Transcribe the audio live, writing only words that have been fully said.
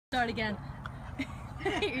Start again.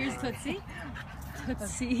 Here's Tootsie.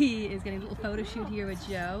 Tootsie is getting a little photo shoot here with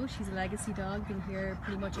Joe. She's a legacy dog, been here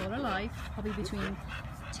pretty much all her life, probably between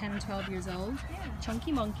 10 and 12 years old.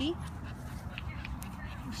 Chunky monkey.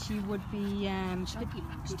 She would be,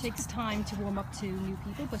 she takes time to warm up to new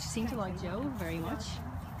people, but she seemed to like Joe very much.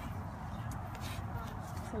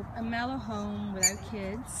 So a mellow home without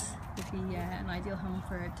kids would be an ideal home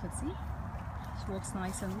for Tootsie. She walks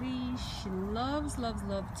nice on leash. She loves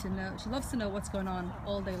to know what's going on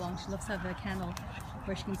all day long. She loves to have a kennel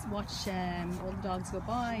where she can watch all the dogs go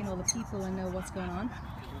by and all the people and know what's going on.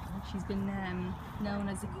 She's been known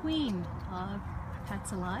as the queen of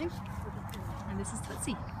pets alive. And this is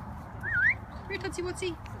Tootsie. Here, Tootsie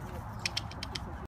Wootsie.